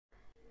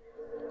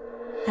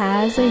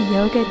As a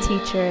yoga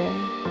teacher,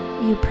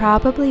 you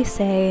probably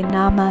say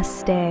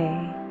Namaste.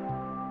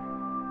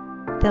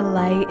 The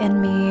light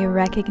in me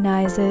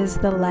recognizes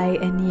the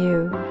light in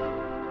you.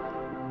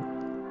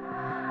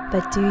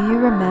 But do you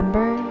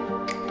remember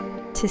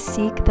to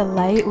seek the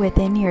light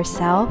within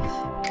yourself?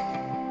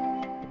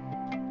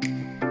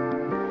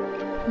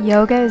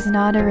 Yoga is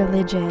not a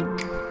religion,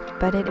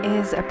 but it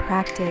is a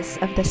practice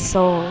of the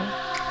soul.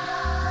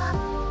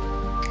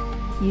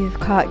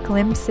 You've caught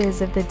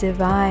glimpses of the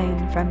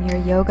divine from your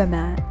yoga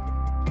mat,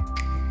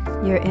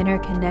 your inner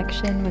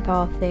connection with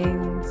all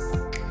things,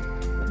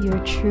 your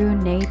true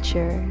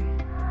nature,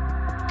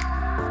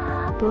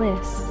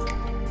 bliss.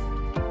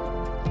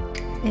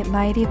 It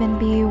might even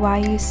be why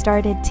you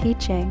started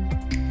teaching.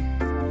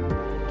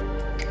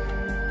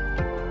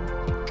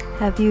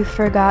 Have you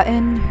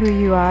forgotten who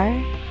you are?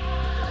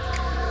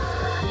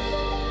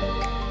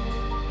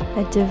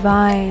 A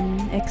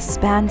divine,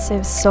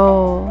 expansive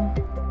soul,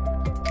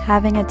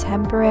 having a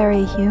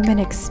temporary human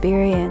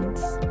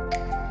experience,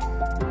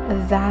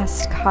 a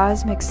vast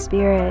cosmic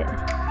spirit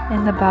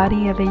in the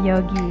body of a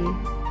yogi.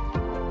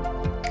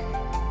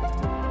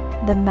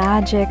 The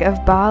magic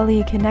of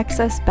Bali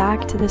connects us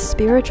back to the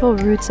spiritual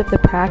roots of the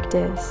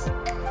practice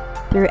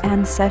through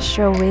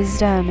ancestral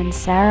wisdom and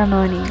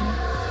ceremony.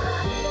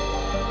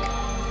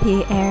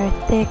 The air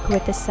thick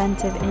with the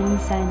scent of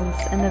incense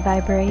and the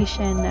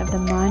vibration of the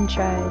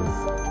mantras.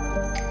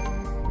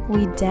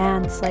 We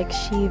dance like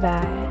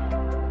Shiva.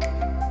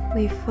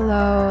 We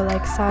flow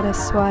like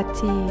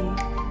Saraswati.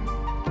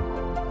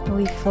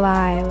 We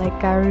fly like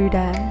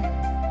Garuda.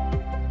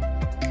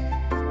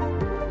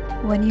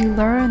 When you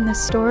learn the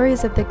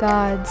stories of the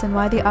gods and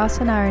why the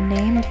asana are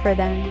named for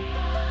them,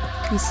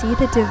 you see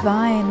the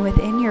divine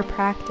within your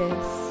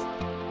practice.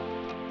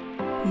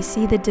 You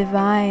see the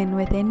divine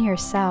within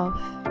yourself.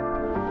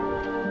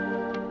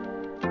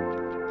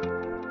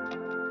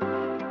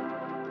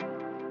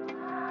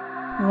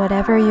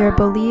 Whatever your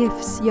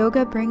beliefs,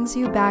 yoga brings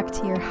you back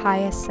to your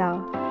highest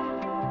self,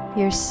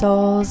 your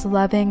soul's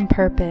loving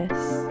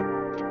purpose.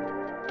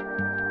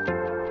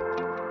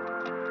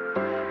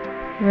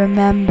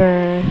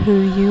 Remember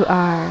who you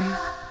are.